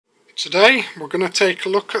Today we're going to take a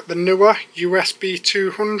look at the Neewer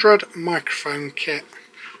USB-200 microphone kit.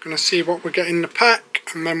 We're going to see what we get in the pack,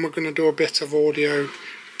 and then we're going to do a bit of audio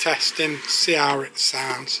testing, see how it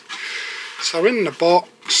sounds. So in the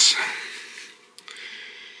box,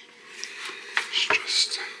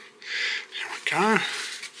 just here we go.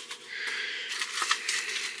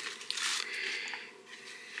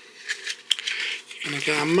 You're going to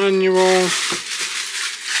get a manual,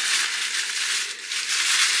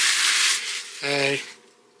 a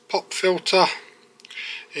pop filter.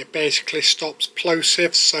 It basically stops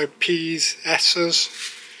plosives, so P's, S's,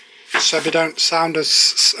 so they don't sound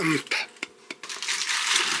as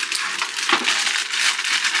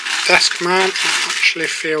desk mount. It actually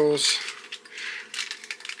feels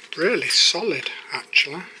really solid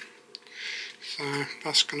actually. So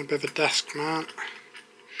that's going to be the desk mount.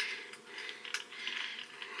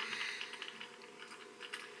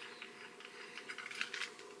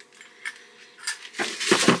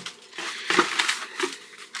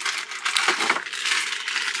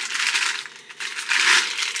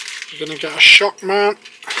 You're going to get a shock mount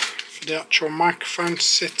for the actual microphone to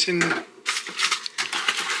sit in.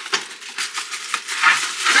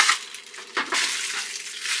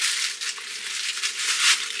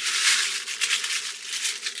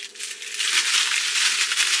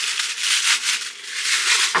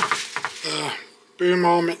 The boom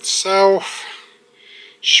arm itself,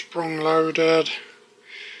 sprung loaded,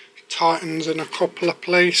 tightens in a couple of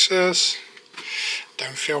places.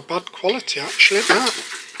 Don't feel bad quality actually,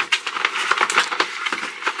 that.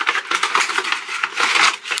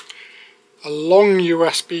 A long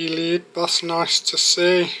USB lead, that's nice to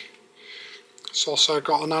see. It's also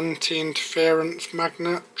got an anti-interference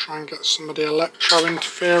magnet, try and get some of the electro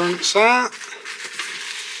interference out.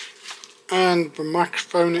 And the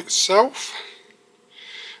microphone itself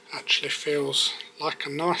actually feels like a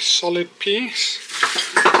nice solid piece,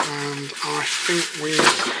 and I think we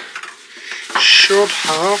should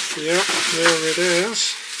have, yeah, here it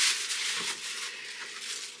is,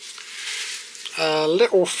 a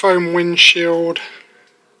little foam windshield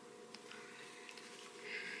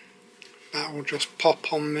that will just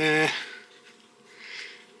pop on there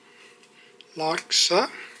like so.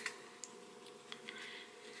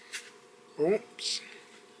 Oops.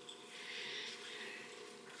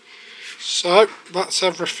 So that's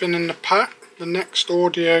everything in the pack. The next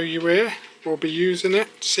audio you hear, we'll be using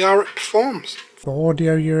it to see how it performs. The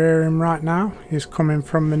audio you're hearing right now is coming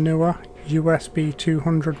from the Neewer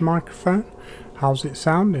USB-200 microphone. How's it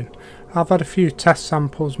sounding? I've had a few test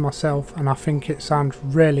samples myself and I think it sounds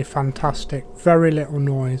really fantastic. Very little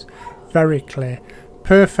noise, very clear.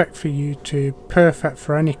 Perfect for YouTube, perfect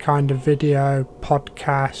for any kind of video,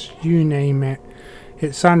 podcast, you name it.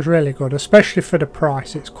 It sounds really good, especially for the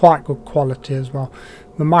price. It's quite good quality as well.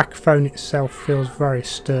 The microphone itself feels very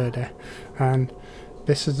sturdy, and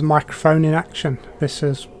this is the microphone in action. This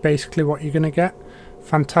is basically what you're going to get.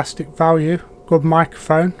 Fantastic value, good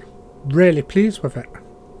microphone, really pleased with it.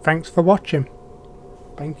 Thanks for watching.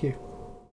 Thank you.